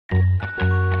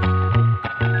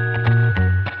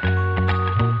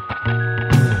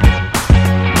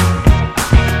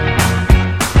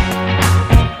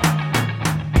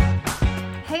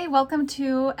welcome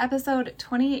to episode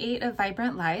 28 of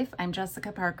Vibrant Life. I'm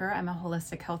Jessica Parker. I'm a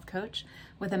holistic health coach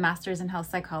with a master's in health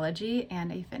psychology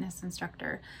and a fitness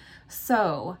instructor.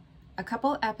 So, a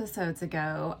couple episodes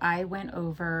ago, I went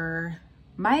over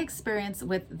my experience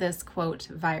with this quote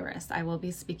virus. I will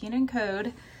be speaking in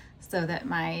code so that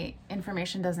my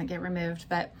information doesn't get removed,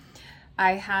 but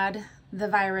I had the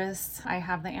virus, I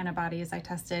have the antibodies I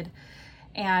tested,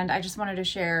 and I just wanted to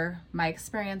share my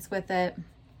experience with it,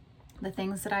 the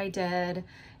things that I did.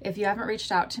 If you haven't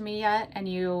reached out to me yet and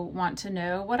you want to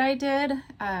know what I did,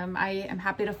 I am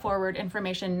happy to forward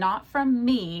information, not from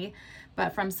me,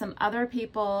 but from some other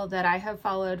people that I have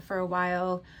followed for a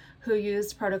while who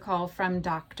used protocol from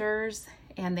doctors,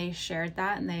 and they shared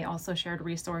that, and they also shared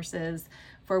resources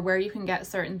for where you can get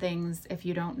certain things if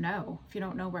you don't know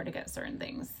where to get certain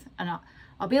things. And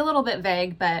I'll be a little bit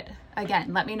vague, but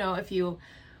again, let me know if you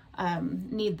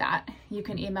need that. You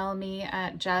can email me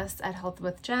at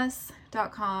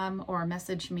jess@healthwithjess.com or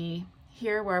message me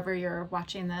here wherever you're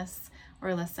watching this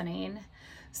or listening.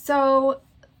 So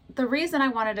the reason I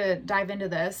wanted to dive into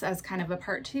this as kind of a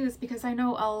part two is because I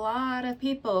know a lot of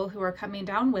people who are coming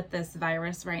down with this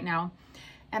virus right now.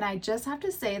 And I just have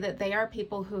to say that they are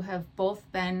people who have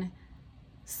both been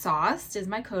sauced, is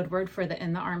my code word for the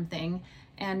in the arm thing,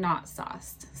 and not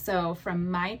sauced. So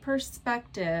from my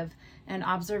perspective and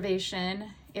observation,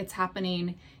 it's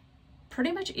happening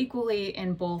pretty much equally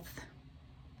in both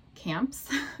camps.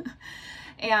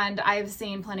 And I've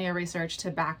seen plenty of research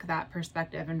to back that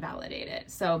perspective and validate it.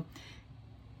 So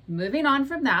moving on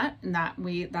from that, and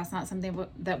that's not something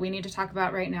that we need to talk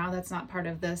about right now. That's not part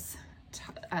of this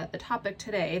the topic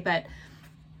today, but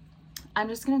I'm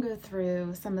just going to go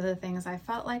through some of the things I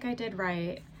felt like I did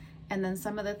right, and then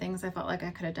some of the things I felt like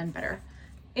I could have done better,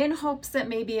 in hopes that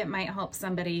maybe it might help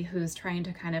somebody who's trying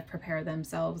to kind of prepare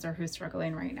themselves or who's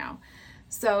struggling right now.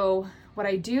 So what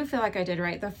I do feel like I did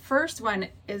right, the first one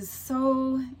is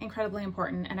so incredibly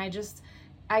important, and I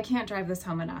can't drive this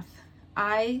home enough.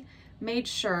 I made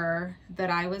sure that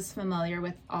I was familiar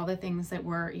with all the things that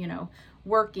were,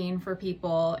 working for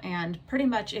people. And pretty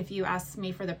much if you ask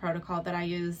me for the protocol that I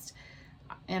used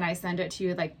and I send it to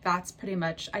you, like that's pretty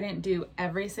much, I didn't do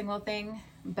every single thing,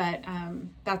 but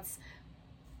that's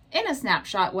in a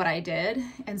snapshot what I did.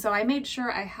 And so I made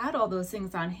sure I had all those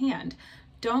things on hand.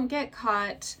 Don't get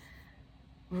caught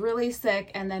really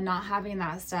sick and then not having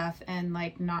that stuff and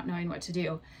like not knowing what to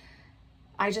do.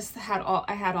 I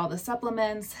had all the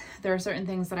supplements. There are certain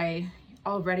things that I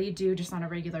already do just on a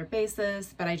regular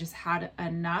basis, but I just had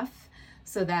enough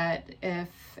so that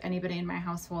if anybody in my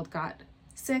household got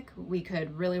sick, we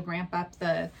could really ramp up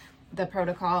the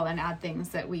protocol and add things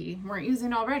that we weren't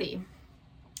using already.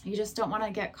 You just don't want to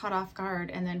get caught off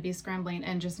guard and then be scrambling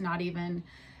and just not even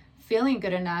feeling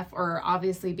good enough or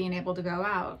obviously being able to go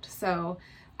out. So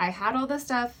I had all this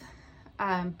stuff,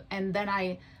 and then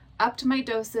I upped my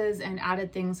doses and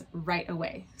added things right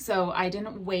away. So I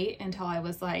didn't wait until I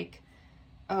was like,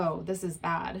 oh, this is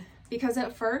bad. Because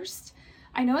at first,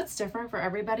 I know it's different for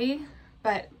everybody,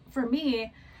 but for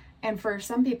me and for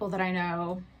some people that I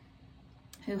know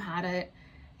who had it,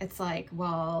 it's like,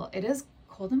 well, it is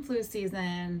cold and flu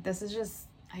season.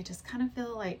 I just kind of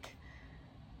feel like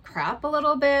crap a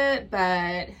little bit,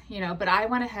 but I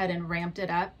went ahead and ramped it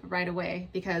up right away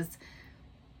because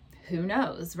who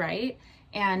knows, right?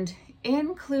 And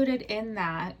included in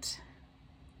that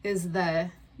is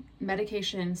the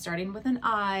medication starting with an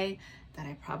I that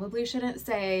I probably shouldn't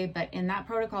say, but in that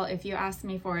protocol, if you ask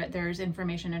me for it, there's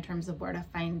information in terms of where to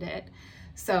find it.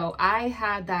 So I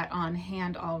had that on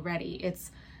hand already.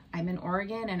 I'm in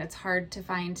Oregon and it's hard to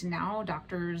find now.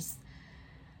 Doctors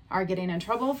are getting in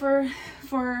trouble for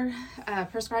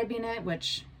prescribing it,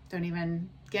 which don't even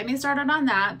get me started on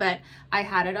that, but I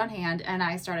had it on hand and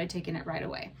I started taking it right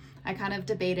away. I kind of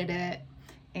debated it,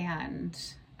 and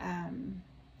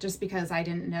just because I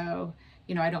didn't know,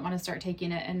 I don't want to start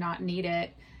taking it and not need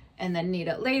it and then need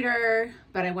it later,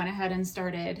 but I went ahead and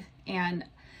started, and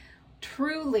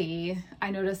truly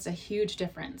I noticed a huge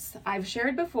difference. I've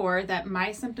shared before that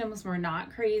my symptoms were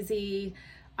not crazy.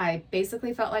 I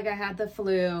basically felt like I had the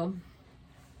flu.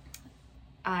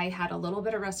 I had a little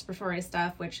bit of respiratory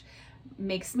stuff, which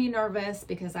makes me nervous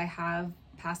because I have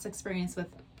past experience with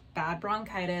bad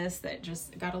bronchitis that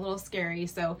just got a little scary.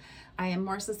 So I am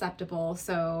more susceptible.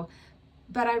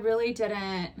 But I really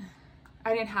didn't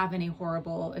have any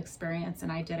horrible experience,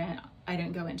 and I didn't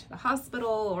go into the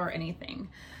hospital or anything.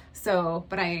 So,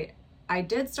 but I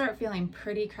did start feeling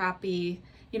pretty crappy.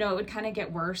 It would kind of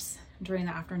get worse during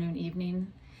the afternoon,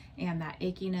 evening, and that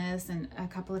achiness. And a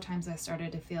couple of times I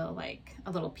started to feel like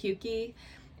a little pukey.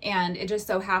 And it just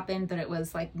so happened that it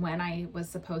was like when I was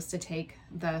supposed to take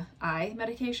the eye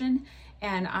medication.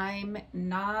 And I'm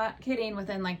not kidding,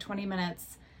 within like 20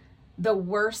 minutes, the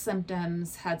worst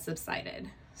symptoms had subsided.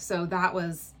 So that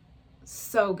was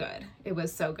so good. It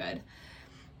was so good.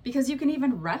 Because you can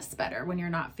even rest better when you're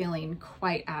not feeling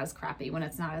quite as crappy, when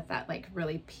it's not at that like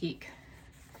really peak.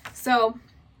 So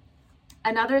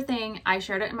another thing, I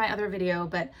shared it in my other video,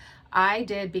 but I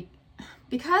did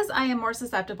because I am more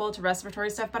susceptible to respiratory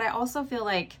stuff, but I also feel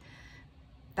like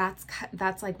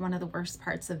that's like one of the worst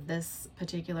parts of this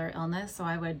particular illness. So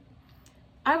I would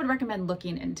recommend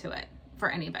looking into it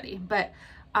for anybody. But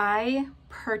I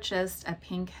purchased a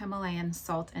pink Himalayan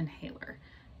salt inhaler.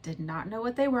 Did not know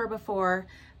what they were before,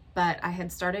 but I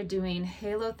had started doing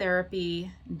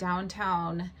halotherapy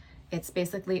downtown. It's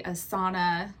basically a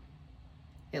sauna.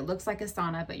 It looks like a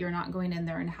sauna, but you're not going in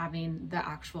there and having the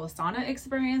actual sauna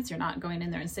experience. You're not going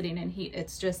in there and sitting in heat.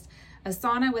 It's just a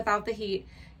sauna without the heat,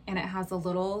 and it has a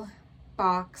little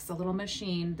box, a little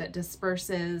machine that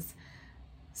disperses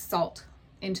salt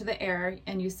into the air,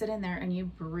 and you sit in there and you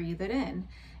breathe it in.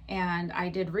 And I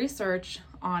did research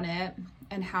on it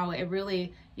and how it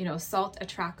really, salt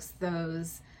attracts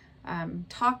those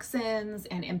toxins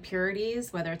and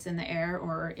impurities, whether it's in the air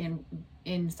or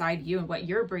inside you and what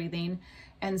you're breathing.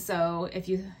 And so if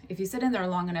you sit in there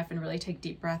long enough and really take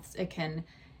deep breaths, it can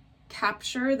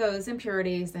capture those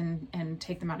impurities and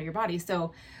take them out of your body.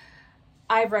 So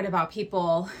I've read about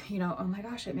people, oh my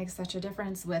gosh, it makes such a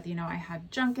difference with, I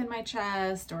had junk in my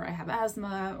chest, or I have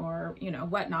asthma, or,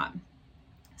 whatnot.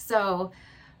 So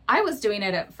I was doing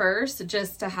it at first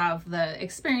just to have the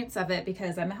experience of it,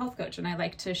 because I'm a health coach and I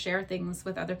like to share things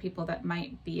with other people that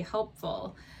might be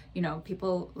helpful.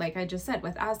 People, like I just said,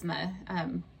 with asthma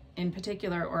in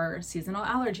particular, or seasonal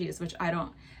allergies, which I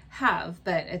don't have,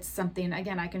 but it's something,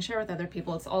 again, I can share with other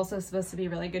people. It's also supposed to be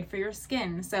really good for your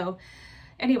skin. So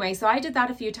anyway, so I did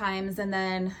that a few times. And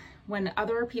then when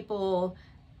other people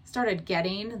started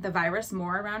getting the virus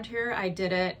more around here, I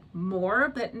did it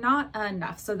more, but not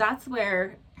enough. So that's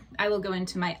where I will go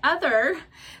into my other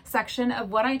section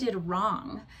of what I did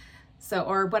wrong.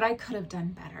 Or what I could have done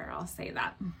better. I'll say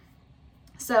that.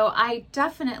 So I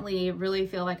definitely really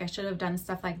feel like I should have done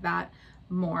stuff like that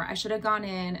more. I should have gone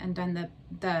in and done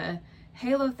the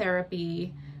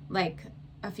halotherapy like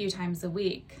a few times a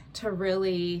week to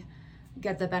really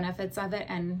get the benefits of it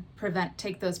and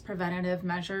take those preventative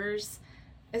measures,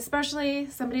 especially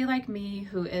somebody like me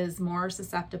who is more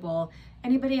susceptible.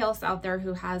 Anybody else out there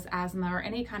who has asthma or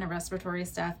any kind of respiratory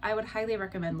stuff, I would highly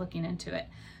recommend looking into it.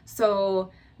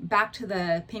 So back to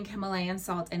the pink Himalayan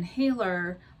salt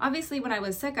inhaler, obviously when I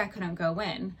was sick, I couldn't go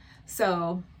in.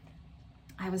 So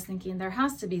I was thinking there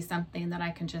has to be something that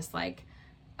I can just like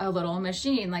a little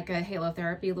machine, like a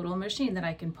halotherapy little machine that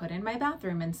I can put in my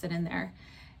bathroom and sit in there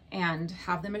and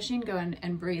have the machine go in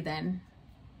and breathe in.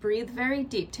 Breathe very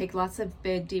deep. Take lots of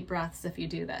big, deep breaths if you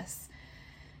do this,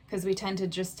 because we tend to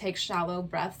just take shallow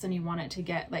breaths and you want it to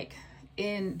get like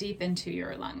deep into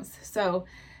your lungs. So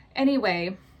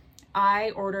anyway, I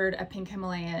ordered a pink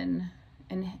Himalayan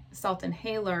salt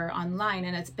inhaler online,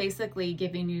 and it's basically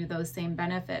giving you those same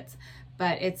benefits,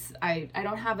 but I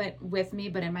don't have it with me,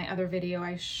 but in my other video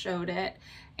I showed it,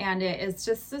 and it is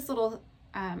just this little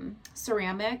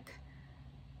ceramic,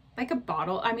 like a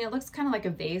bottle. I mean, it looks kind of like a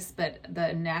vase, but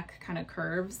the neck kind of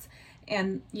curves,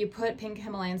 and you put pink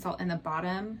Himalayan salt in the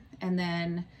bottom, and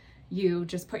then you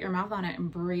just put your mouth on it and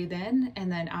breathe in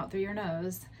and then out through your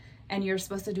nose. And you're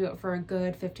supposed to do it for a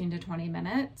good 15 to 20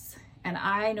 minutes. And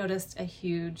I noticed a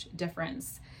huge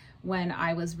difference when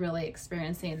I was really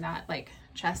experiencing that like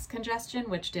chest congestion,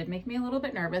 which did make me a little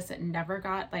bit nervous. It never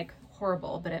got like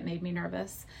horrible, but it made me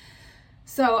nervous.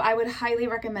 So I would highly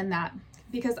recommend that,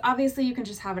 because obviously you can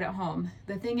just have it at home.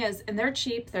 The thing is, and they're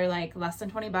cheap, they're like less than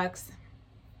 20 bucks.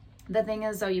 The thing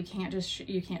is though, you can't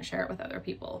share it with other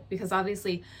people, because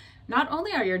obviously not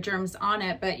only are your germs on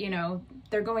it, but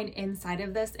they're going inside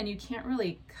of this and you can't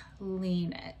really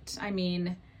clean it. I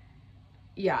mean,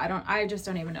 yeah, I just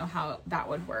don't even know how that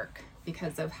would work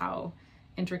because of how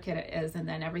intricate it is. And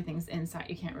then everything's inside.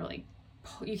 You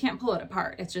can't pull it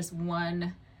apart. It's just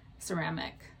one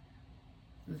ceramic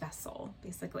vessel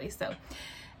basically. So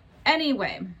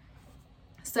anyway,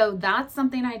 so that's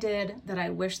something I did that I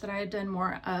wish that I had done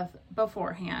more of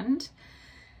beforehand.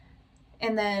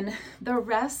 And then the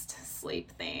rest sleep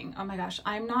thing. Oh my gosh,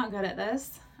 I'm not good at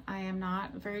this. I am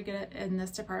not very good in this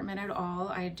department at all.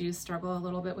 I do struggle a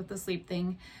little bit with the sleep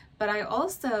thing, but I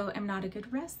also am not a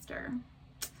good rester.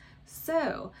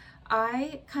 So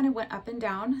I kind of went up and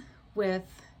down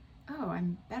with, oh,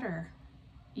 I'm better,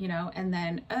 and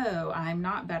then, oh, I'm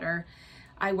not better.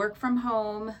 I work from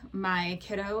home, my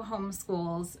kiddo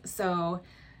homeschools, so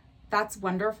that's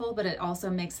wonderful, but it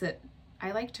also makes it,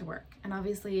 I like to work. And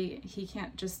obviously he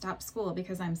can't just stop school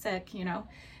because I'm sick, you know?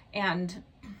 And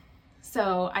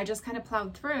so I just kind of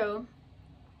plowed through,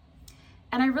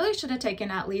 and I really should have taken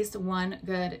at least one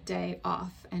good day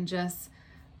off and just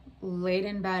laid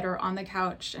in bed or on the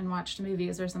couch and watched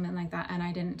movies or something like that. And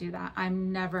I didn't do that.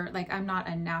 I'm never, like, I'm not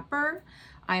a napper.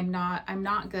 I'm not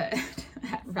good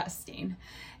at resting.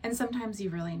 And sometimes you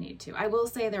really need to. I will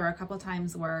say there were a couple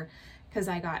times where, because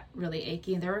I got really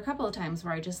achy, there were a couple of times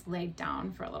where I just laid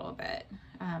down for a little bit.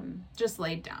 Just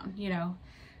laid down, you know.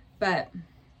 But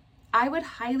I would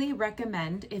highly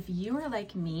recommend, if you are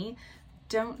like me,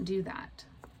 don't do that.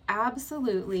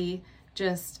 Absolutely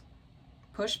just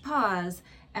push pause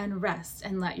and rest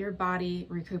and let your body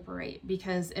recuperate,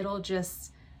 because it'll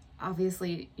just,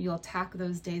 obviously you'll tack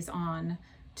those days on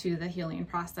to the healing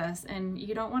process, and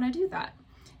you don't want to do that.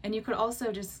 And you could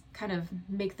also just kind of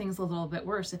make things a little bit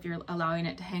worse if you're allowing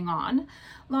it to hang on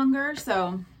longer.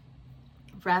 So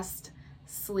rest,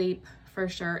 sleep for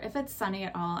sure. If it's sunny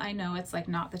at all, I know it's like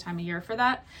not the time of year for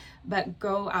that, but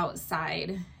go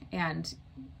outside. And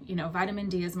you know, vitamin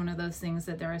D is one of those things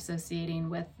that they're associating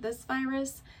with this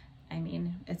virus. I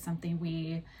mean, it's something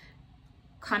we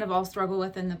kind of all struggle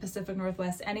with in the Pacific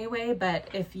Northwest anyway, but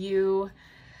if you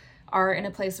are in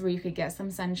a place where you could get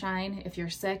some sunshine, if you're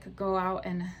sick, go out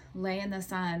and lay in the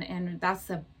sun. And that's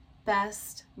the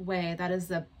best way. That is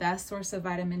the best source of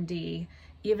vitamin D.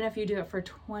 Even if you do it for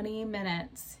 20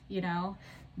 minutes, you know,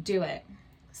 do it.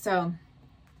 So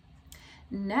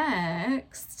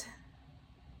next,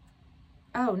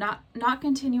 not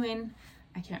continuing,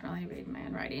 I can't really read my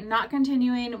own writing, not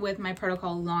continuing with my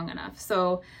protocol long enough.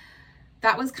 So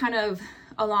that was kind of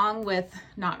along with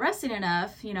not resting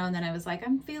enough, you know, and then I was like,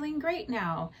 I'm feeling great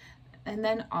now. And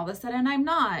then all of a sudden I'm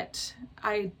not.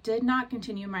 I did not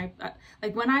continue my,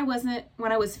 like when I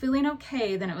was feeling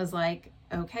okay, then it was like,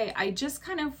 okay, I just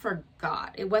kind of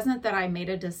forgot. It wasn't that I made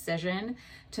a decision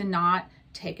to not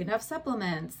take enough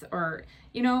supplements or,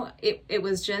 you know, it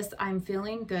was just, I'm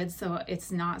feeling good. So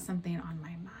it's not something on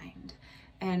my mind.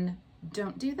 And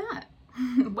don't do that.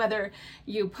 Whether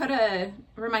you put a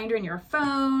reminder in your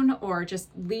phone or just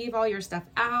leave all your stuff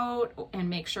out and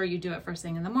make sure you do it first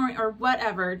thing in the morning or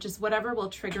whatever, just whatever will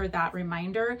trigger that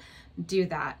reminder, do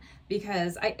that.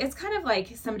 Because it's kind of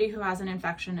like somebody who has an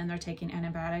infection and they're taking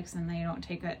antibiotics and they don't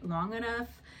take it long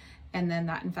enough, and then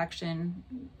that infection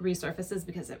resurfaces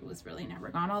because it was really never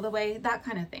gone all the way, that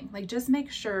kind of thing. Like, just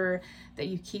make sure that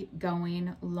you keep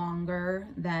going longer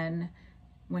than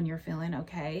when you're feeling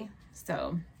okay.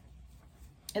 So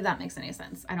if that makes any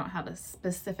sense. I don't have a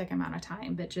specific amount of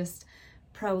time, but just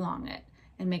prolong it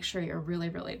and make sure you're really,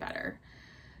 really better.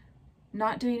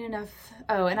 Not doing enough.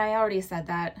 Oh, and I already said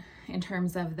that in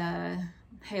terms of the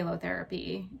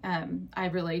halotherapy. I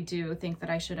really do think that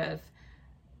I should have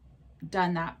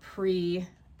done that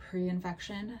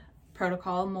pre-infection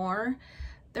protocol more.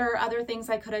 There are other things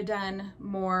I could have done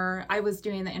more. I was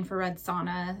doing the infrared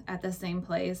sauna at the same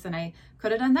place, and I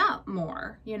could have done that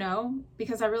more, you know,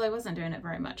 because I really wasn't doing it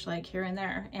very much, like here and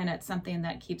there. And it's something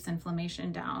that keeps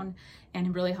inflammation down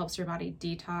and really helps your body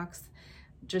detox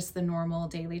just the normal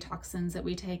daily toxins that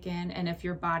we take in. And if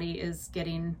your body is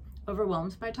getting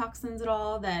overwhelmed by toxins at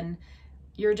all, then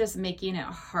you're just making it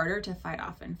harder to fight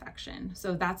off infection.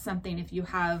 So that's something, if you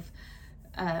have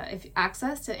if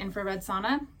access to infrared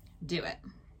sauna, do it.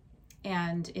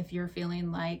 And if you're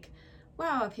feeling like,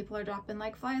 wow, people are dropping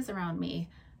like flies around me,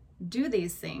 do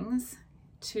these things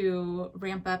to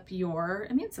ramp up your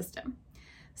immune system.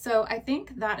 So I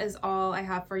think that is all I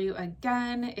have for you.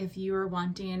 Again, if you're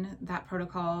wanting that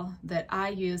protocol that I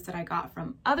use that I got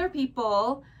from other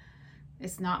people,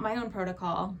 it's not my own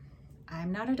protocol.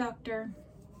 I'm not a doctor.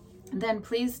 Then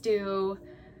please do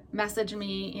message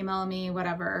me, email me,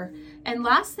 whatever. And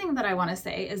last thing that I want to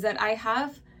say is that I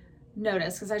have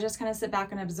noticed, because I just kind of sit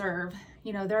back and observe,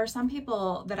 you know, there are some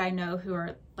people that I know who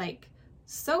are like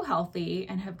so healthy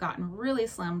and have gotten really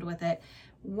slammed with it.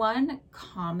 One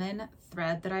common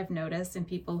thread that I've noticed in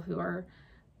people who are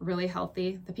really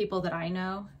healthy, the people that I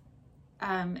know,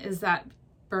 is that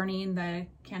burning the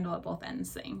candle at both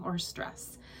ends thing, or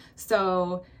stress.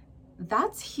 So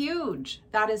that's huge.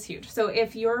 That is huge. So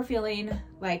if you're feeling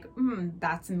like,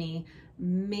 that's me,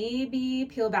 maybe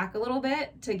peel back a little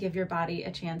bit to give your body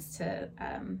a chance to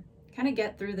kind of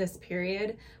get through this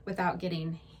period without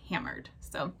getting hammered.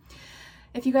 So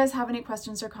if you guys have any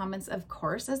questions or comments, of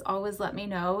course, as always, let me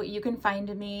know. You can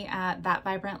find me at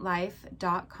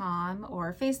thatvibrantlife.com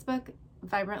or Facebook,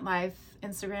 Vibrant Life,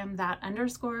 Instagram,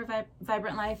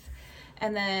 _Vibrant Life.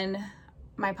 And then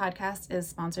my podcast is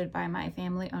sponsored by my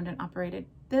family-owned and operated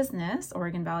business,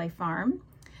 Oregon Valley Farm.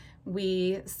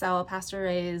 We sell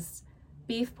pasture-raised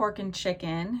beef, pork, and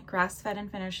chicken, grass-fed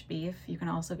and finished beef. You can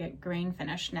also get grain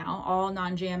finished now, all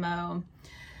non-GMO,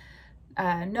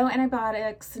 no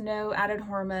antibiotics, no added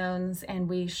hormones, and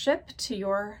we ship to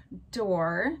your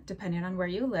door depending on where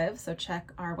you live. So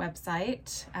check our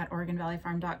website at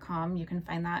OregonValleyFarm.com. You can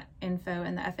find that info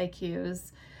in the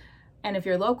FAQs. And if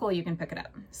you're local, you can pick it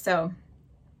up. So,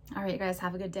 all right, you guys,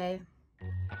 have a good day.